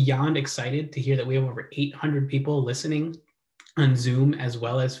beyond excited to hear that we have over 800 people listening on Zoom as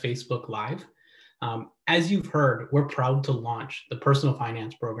well as Facebook Live. As you've heard, we're proud to launch the Personal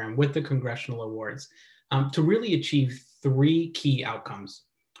Finance Program with the Congressional Awards to really achieve 3 key outcomes.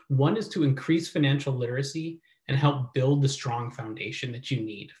 One is to increase financial literacy and help build the strong foundation that you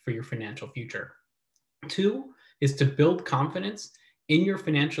need for your financial future. 2 is to build confidence in your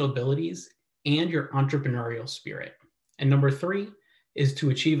financial abilities and your entrepreneurial spirit. And number 3 is to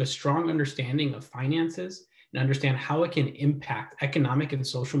achieve a strong understanding of finances and understand how it can impact economic and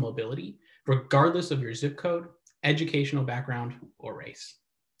social mobility, regardless of your zip code, educational background, or race.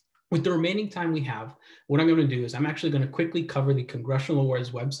 With the remaining time we have, what I'm going to do is I'm actually going to quickly cover the Congressional Awards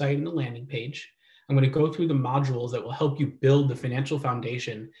website and the landing page. I'm going to go through the modules that will help you build the financial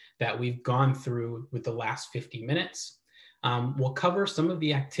foundation that we've gone through with the last 50 minutes. We'll cover some of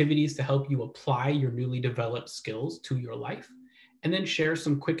the activities to help you apply your newly developed skills to your life, and then share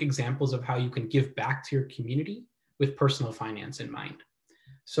some quick examples of how you can give back to your community with personal finance in mind.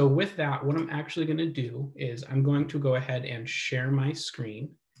 So with that, what I'm actually going to do is I'm going to go ahead and share my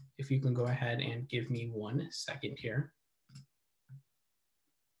screen. If you can go ahead and give me 1 second here.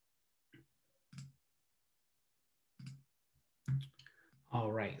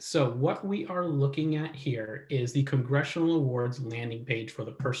 All right, so what we are looking at here is the Congressional Awards landing page for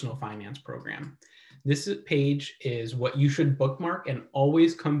the Personal Finance Program. This page is what you should bookmark and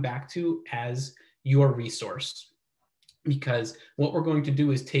always come back to as your resource, because what we're going to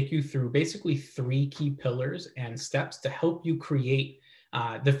do is take you through basically 3 key pillars and steps to help you create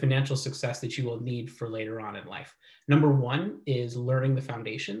the financial success that you will need for later on in life. Number 1 is learning the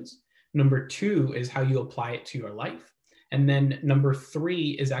foundations. Number 2 is how you apply it to your life. And then number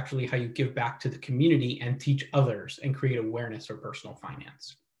 3 is actually how you give back to the community and teach others and create awareness for personal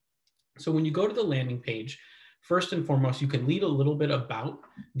finance. So when you go to the landing page, first and foremost, you can lead a little bit about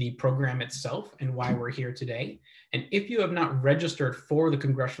the program itself and why we're here today. And if you have not registered for the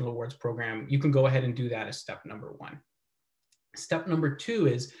Congressional Awards program, you can go ahead and do that as step number 1. Step number 2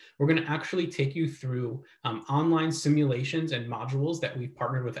 is we're going to actually take you through online simulations and modules that we've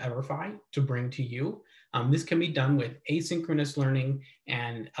partnered with Everfi to bring to you. This can be done with asynchronous learning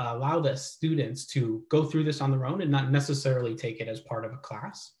and allow the students to go through this on their own and not necessarily take it as part of a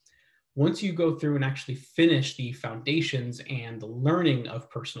class. Once you go through and actually finish the foundations and the learning of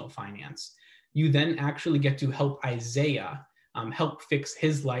personal finance, you then actually get to help Isaiah help fix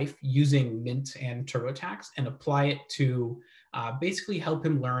his life using Mint and TurboTax and apply it to basically help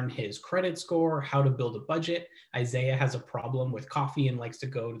him learn his credit score, how to build a budget. Isaiah has a problem with coffee and likes to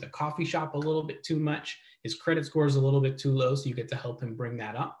go to the coffee shop a little bit too much. His credit score is a little bit too low, so you get to help him bring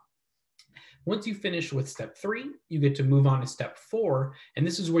that up. Once you finish with step 3, you get to move on to step 4, and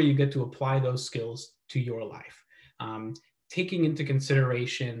this is where you get to apply those skills to your life. Taking into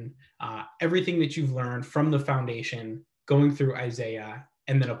consideration everything that you've learned from the foundation, going through Isaiah,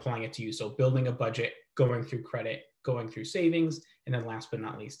 and then applying it to you. So building a budget, going through credit, going through savings, and then last but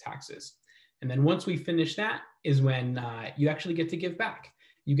not least, taxes. And then once we finish that is when you actually get to give back.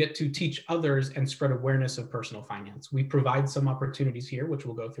 You get to teach others and spread awareness of personal finance. We provide some opportunities here, which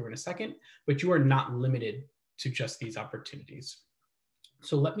we'll go through in a second, but you are not limited to just these opportunities.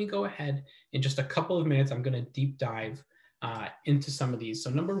 So let me go ahead in just a couple of minutes. I'm going to deep dive into some of these. So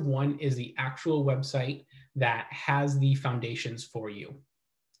number 1 is the actual website that has the foundations for you.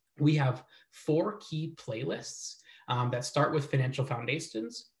 We have 4 key playlists that start with financial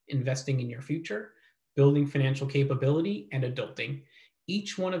foundations, investing in your future, building financial capability, and adulting.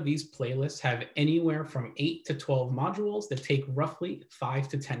 Each one of these playlists have anywhere from 8 to 12 modules that take roughly 5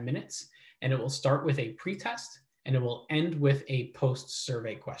 to 10 minutes. And it will start with a pretest and it will end with a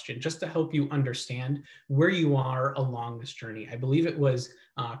post-survey question just to help you understand where you are along this journey. I believe it was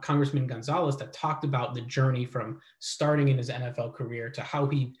Congressman Gonzalez that talked about the journey from starting in his NFL career to how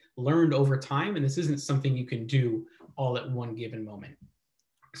he learned over time, and this isn't something you can do all at one given moment.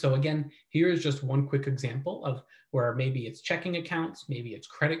 So again, here is just one quick example of where maybe it's checking accounts, maybe it's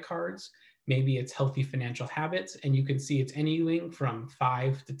credit cards, maybe it's healthy financial habits, and you can see it's anything from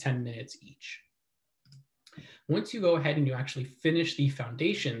 5 to 10 minutes each. Once you go ahead and you actually finish the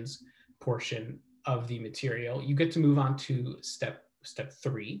foundations portion of the material, you get to move on to step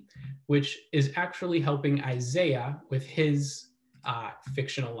 3, which is actually helping Isaiah with his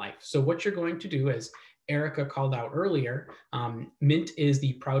fictional life. So what you're going to do, as Erica called out earlier, Mint is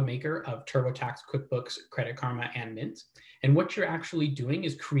the proud maker of TurboTax, QuickBooks, Credit Karma, and Mint. And what you're actually doing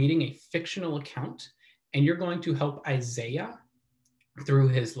is creating a fictional account, and you're going to help Isaiah through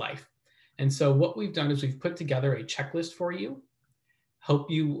his life. And so what we've done is we've put together a checklist for you,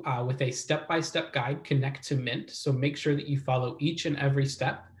 help you with a step-by-step guide connect to Mint. So make sure that you follow each and every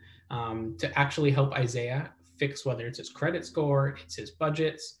step to actually help Isaiah fix whether it's his credit score, it's his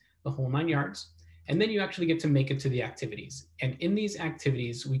budgets, the whole 9 yards. And then you actually get to make it to the activities. And in these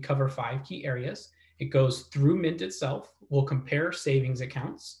activities, we cover 5 key areas. It goes through Mint itself. We'll compare savings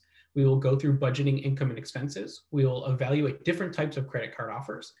accounts. We will go through budgeting, income, and expenses. We will evaluate different types of credit card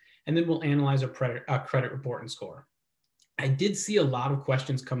offers. And then we'll analyze a credit report and score. I did see a lot of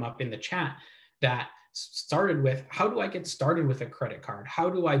questions come up in the chat that started with, how do I get started with a credit card? How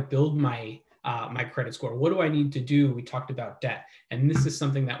do I build my my credit score? What do I need to do? We talked about debt, and this is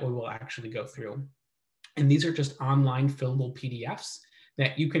something that we will actually go through. And these are just online fillable PDFs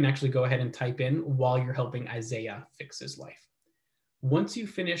that you can actually go ahead and type in while you're helping Isaiah fix his life. Once you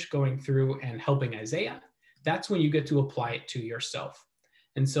finish going through and helping Isaiah, that's when you get to apply it to yourself.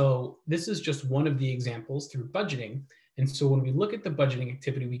 And so this is just one of the examples through budgeting. And so when we look at the budgeting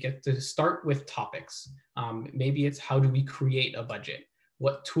activity, we get to start with topics. Maybe it's, how do we create a budget?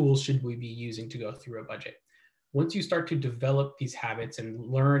 What tools should we be using to go through a budget? Once you start to develop these habits and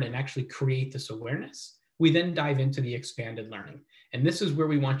learn and actually create this awareness, we then dive into the expanded learning. And this is where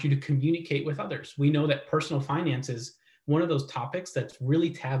we want you to communicate with others. We know that personal finance is one of those topics that's really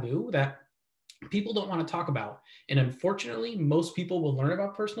taboo, that people don't want to talk about. And unfortunately, most people will learn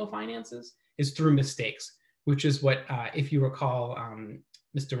about personal finances is through mistakes, which is what, if you recall,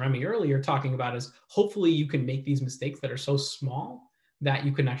 Mr. Remy earlier talking about, is hopefully you can make these mistakes that are so small that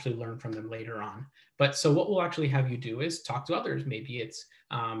you can actually learn from them later on. But so what we'll actually have you do is talk to others. Maybe it's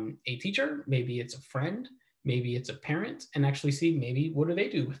a teacher, maybe it's a friend, maybe it's a parent, and actually see maybe what do they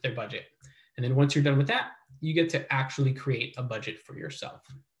do with their budget. And then once you're done with that, you get to actually create a budget for yourself.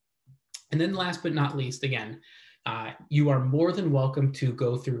 And then last but not least, again, you are more than welcome to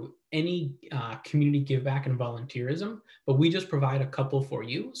go through any community give back and volunteerism, but we just provide a couple for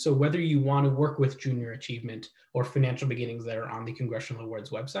you. So whether you want to work with Junior Achievement or Financial Beginnings that are on the Congressional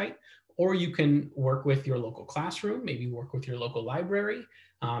Awards website, or you can work with your local classroom, maybe work with your local library,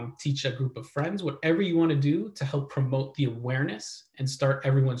 teach a group of friends, whatever you want to do to help promote the awareness and start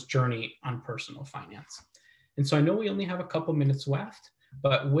everyone's journey on personal finance. And so I know we only have a couple minutes left,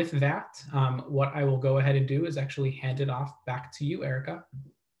 but with that, what I will go ahead and do is actually hand it off back to you, Erica.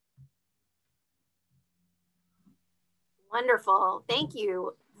 Wonderful. Thank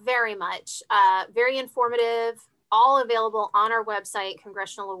you very much. Very informative, all available on our website,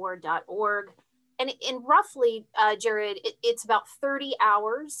 congressionalaward.org. And in roughly, Jared, it's about 30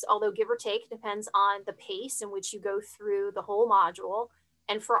 hours, although give or take, depends on the pace in which you go through the whole module.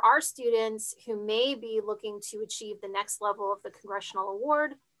 And for our students who may be looking to achieve the next level of the Congressional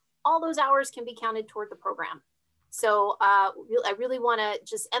Award, all those hours can be counted toward the program. So I really want to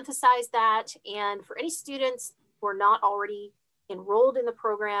just emphasize that. And for any students who are not already enrolled in the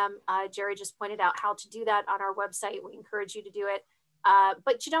program, Jerry just pointed out how to do that on our website. We encourage you to do it,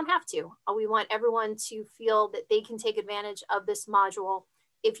 but you don't have to. We want everyone to feel that they can take advantage of this module.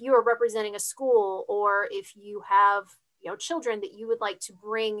 If you are representing a school, or if you have children that you would like to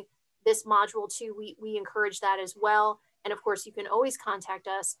bring this module to, we encourage that as well. And of course, you can always contact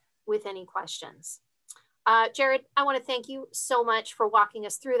us with any questions. Jared, I want to thank you so much for walking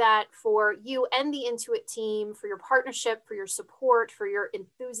us through that, for you and the Intuit team, for your partnership, for your support, for your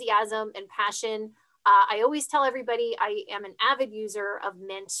enthusiasm and passion. I always tell everybody I am an avid user of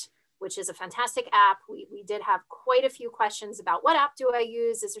Mint, which is a fantastic app. We did have quite a few questions about what app do I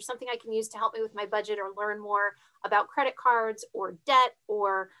use? Is there something I can use to help me with my budget or learn more about credit cards or debt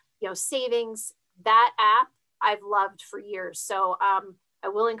or savings? That app I've loved for years. So I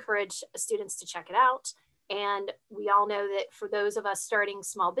will encourage students to check it out. And we all know that for those of us starting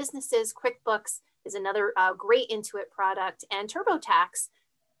small businesses, QuickBooks is another great Intuit product, and TurboTax,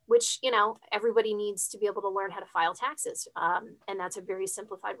 which, you know, everybody needs to be able to learn how to file taxes. And that's a very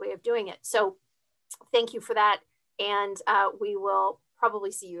simplified way of doing it. So thank you for that. And we will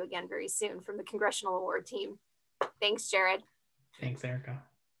probably see you again very soon from the Congressional Award team. Thanks, Jared. Thanks, Erica.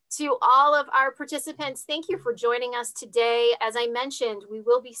 To all of our participants, thank you for joining us today. As I mentioned, we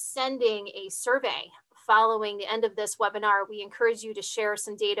will be sending a survey following the end of this webinar. We encourage you to share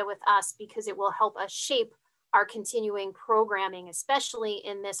some data with us because it will help us shape our continuing programming, especially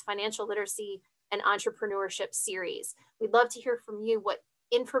in this financial literacy and entrepreneurship series. We'd love to hear from you what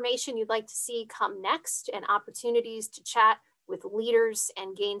information you'd like to see come next and opportunities to chat with leaders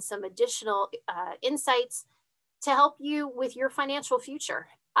and gain some additional insights to help you with your financial future.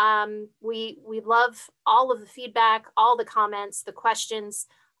 We love all of the feedback, all the comments, the questions.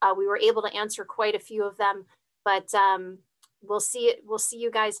 We were able to answer quite a few of them, but we'll see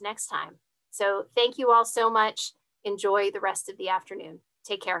you guys next time. So thank you all so much. Enjoy the rest of the afternoon.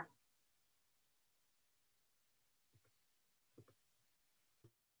 Take care.